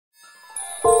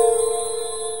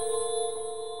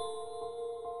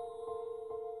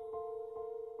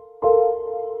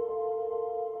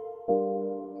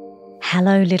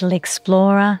Hello, little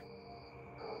explorer.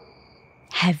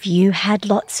 Have you had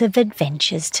lots of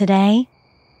adventures today?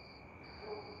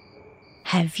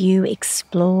 Have you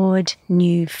explored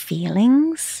new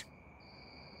feelings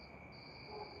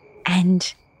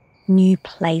and new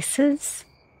places?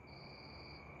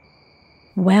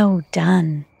 Well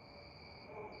done.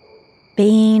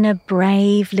 Being a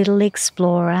brave little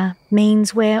explorer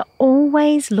means we're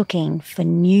always looking for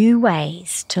new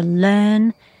ways to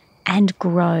learn and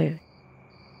grow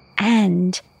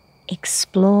and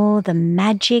explore the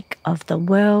magic of the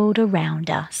world around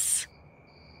us.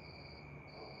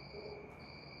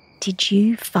 Did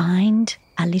you find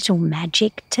a little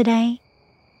magic today?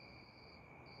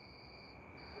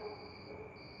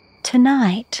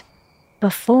 Tonight,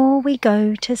 before we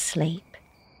go to sleep,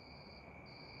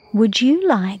 would you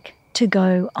like to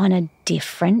go on a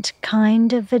different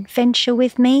kind of adventure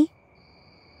with me?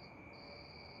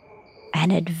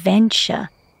 An adventure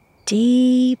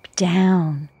deep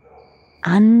down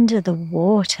under the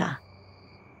water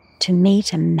to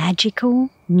meet a magical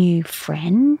new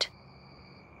friend?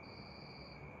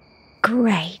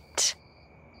 Great!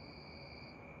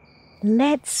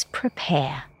 Let's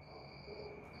prepare.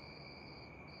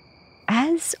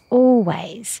 As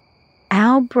always,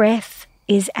 our breath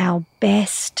is our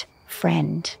best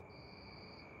friend.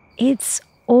 It's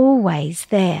always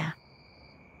there,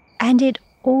 and it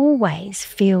always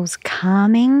feels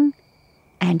calming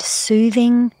and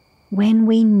soothing when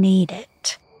we need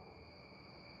it.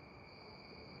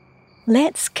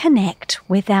 Let's connect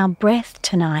with our breath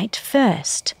tonight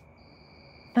first,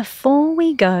 before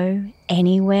we go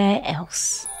anywhere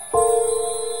else.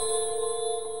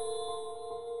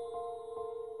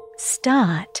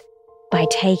 Start by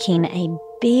taking a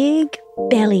big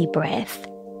belly breath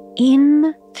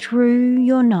in through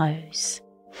your nose.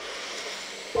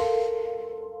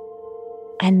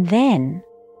 And then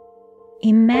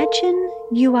imagine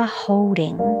you are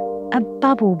holding a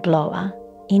bubble blower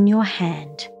in your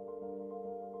hand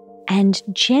and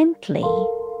gently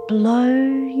blow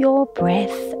your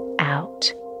breath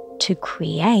out to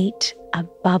create a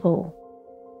bubble.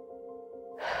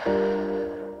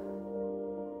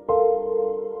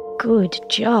 Good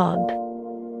job.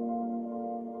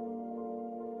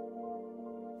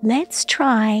 Let's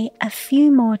try a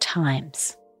few more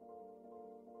times.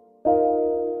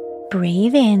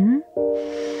 Breathe in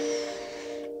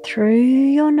through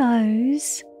your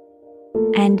nose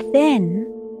and then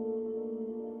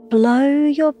blow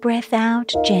your breath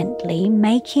out gently,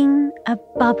 making a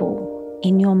bubble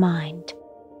in your mind.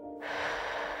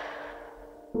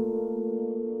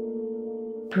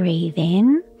 Breathe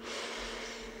in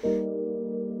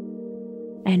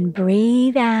and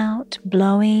breathe out,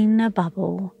 blowing a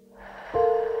bubble.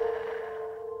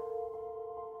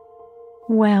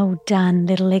 Well done,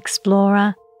 little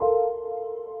explorer.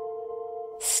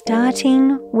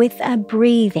 Starting with a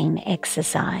breathing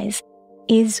exercise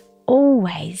is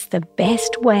always the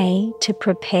best way to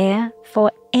prepare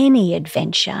for any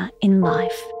adventure in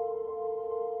life.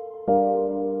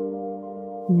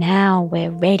 Now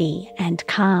we're ready and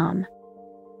calm.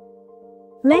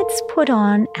 Let's put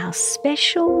on our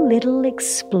special little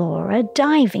explorer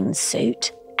diving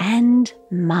suit and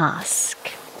mask.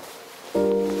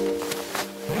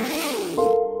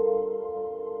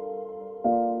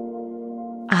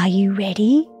 Are you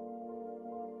ready?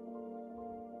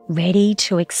 Ready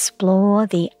to explore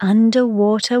the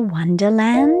underwater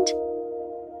wonderland?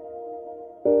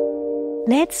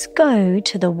 Let's go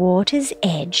to the water's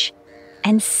edge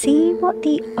and see what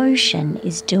the ocean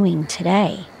is doing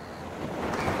today.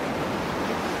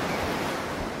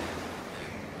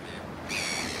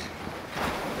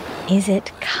 Is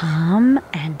it calm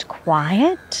and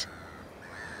quiet?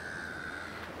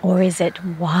 Or is it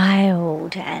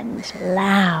wild and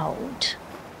loud?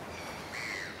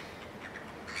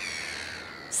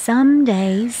 Some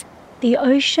days the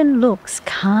ocean looks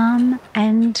calm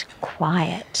and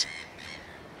quiet.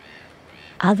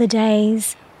 Other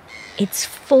days it's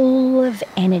full of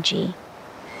energy,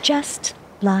 just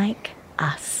like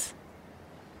us.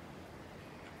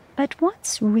 But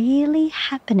what's really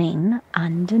happening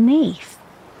underneath?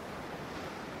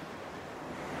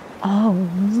 Oh,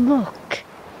 look!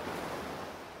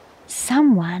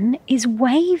 Someone is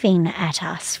waving at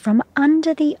us from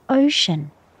under the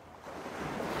ocean,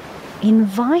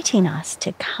 inviting us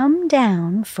to come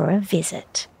down for a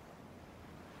visit.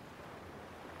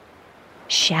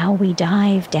 Shall we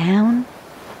dive down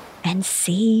and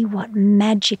see what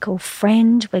magical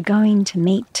friend we're going to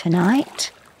meet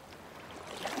tonight?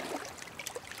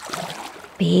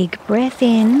 Big breath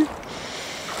in.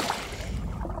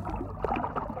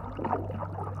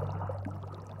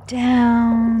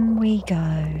 Down we we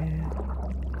go.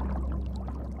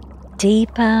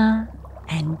 Deeper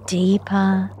and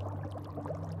deeper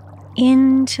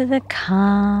into the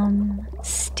calm,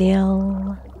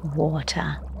 still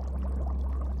water.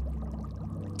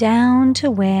 Down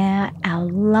to where our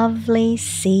lovely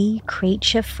sea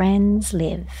creature friends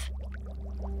live.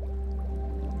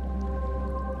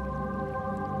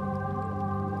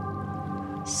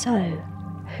 So,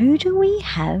 who do we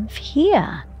have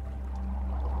here?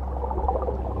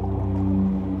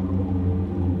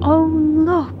 Oh,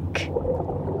 look!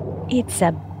 It's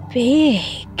a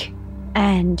big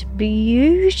and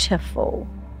beautiful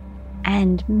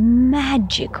and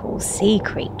magical sea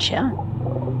creature.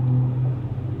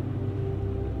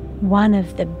 One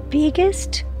of the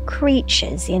biggest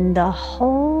creatures in the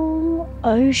whole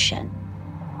ocean.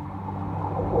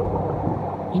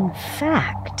 In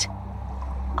fact,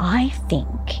 I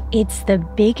think it's the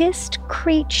biggest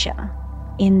creature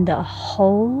in the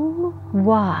whole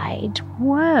wide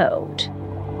world.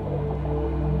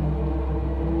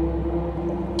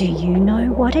 Do you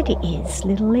know what it is,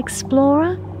 little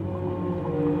explorer?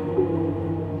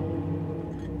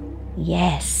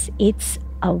 Yes, it's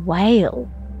a whale.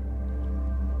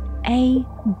 A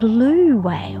blue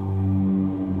whale.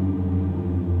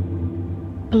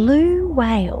 Blue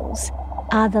whales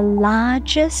are the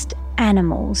largest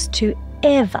animals to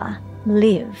ever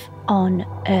live on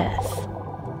Earth.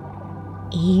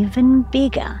 Even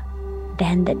bigger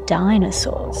than the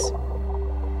dinosaurs.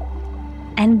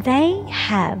 And they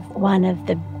have one of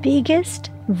the biggest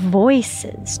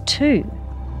voices too.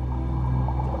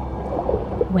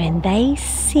 When they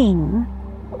sing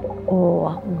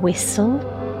or whistle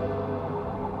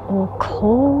or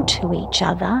call to each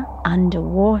other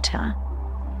underwater,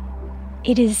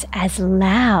 it is as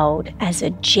loud as a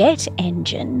jet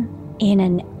engine in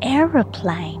an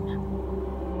aeroplane.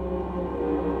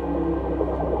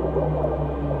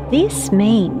 This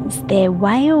means their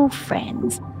whale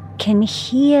friends can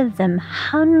hear them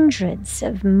hundreds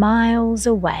of miles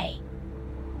away.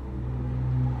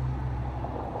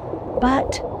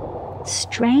 But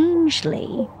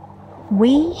strangely,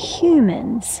 we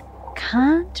humans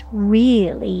can't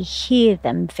really hear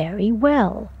them very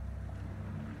well.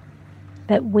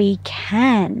 But we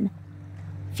can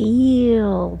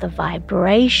feel the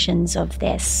vibrations of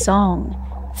their song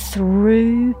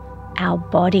through our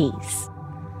bodies.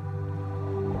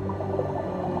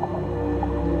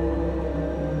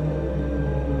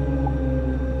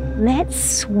 Let's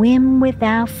swim with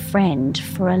our friend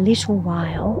for a little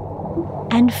while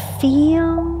and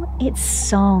feel its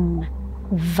song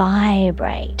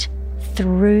vibrate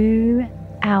through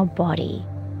our body.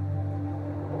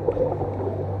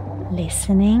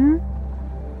 Listening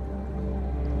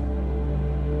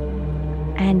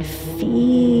and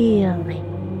feeling.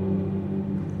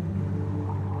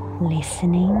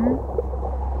 Listening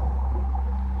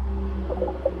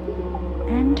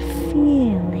and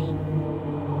feeling.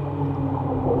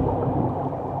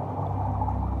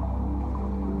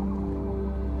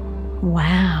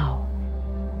 Wow!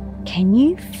 Can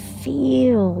you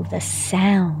feel the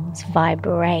sounds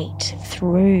vibrate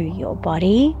through your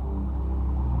body?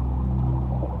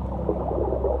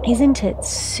 Isn't it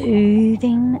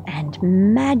soothing and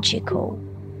magical?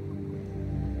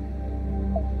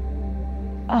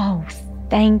 Oh,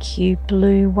 thank you,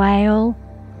 blue whale.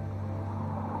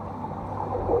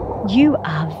 You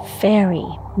are very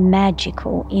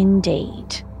magical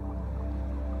indeed.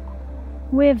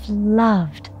 We've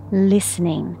loved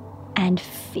listening and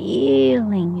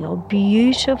feeling your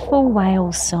beautiful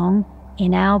whale song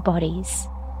in our bodies.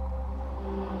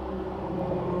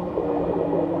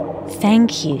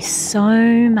 Thank you so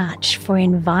much for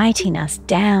inviting us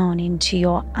down into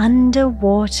your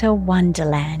underwater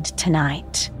wonderland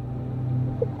tonight.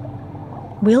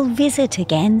 We'll visit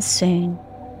again soon.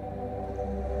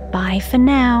 Bye for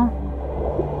now.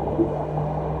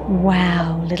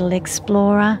 Wow, little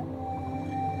explorer.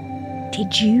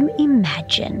 Did you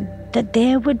imagine that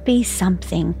there would be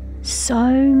something so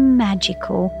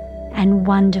magical and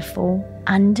wonderful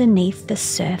underneath the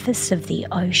surface of the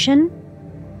ocean?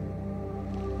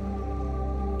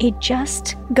 It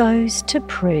just goes to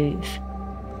prove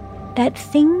that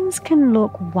things can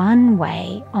look one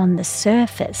way on the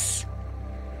surface,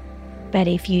 but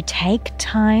if you take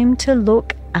time to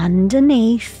look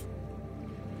underneath,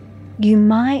 you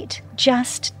might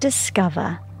just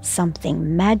discover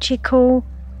something magical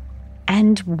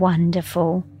and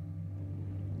wonderful.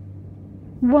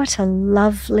 What a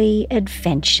lovely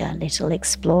adventure, little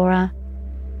explorer.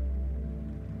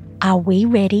 Are we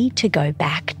ready to go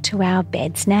back to our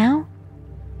beds now?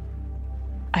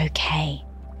 Okay.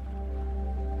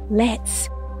 Let's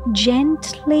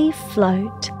gently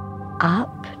float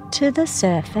up to the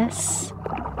surface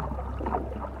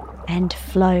and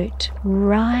float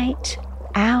right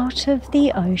out of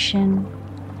the ocean,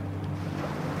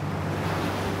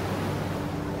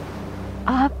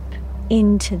 up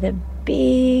into the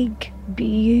big,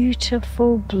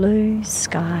 beautiful blue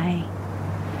sky,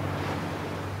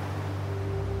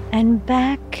 and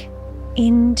back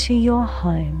into your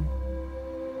home.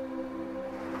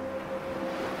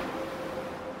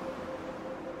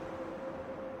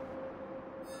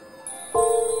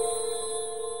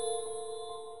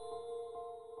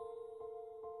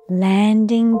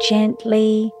 Landing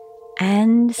gently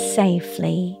and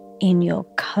safely in your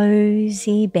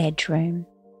cozy bedroom.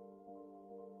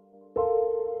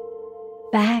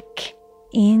 Back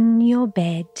in your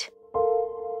bed,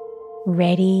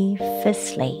 ready for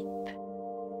sleep.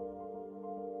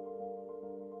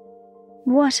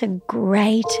 What a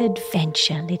great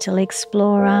adventure, little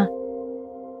explorer.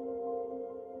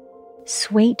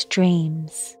 Sweet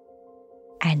dreams,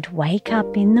 and wake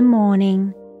up in the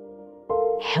morning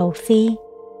healthy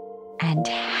and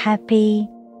happy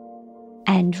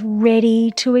and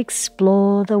ready to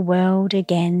explore the world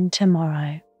again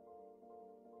tomorrow.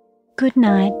 Good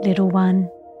night, little one.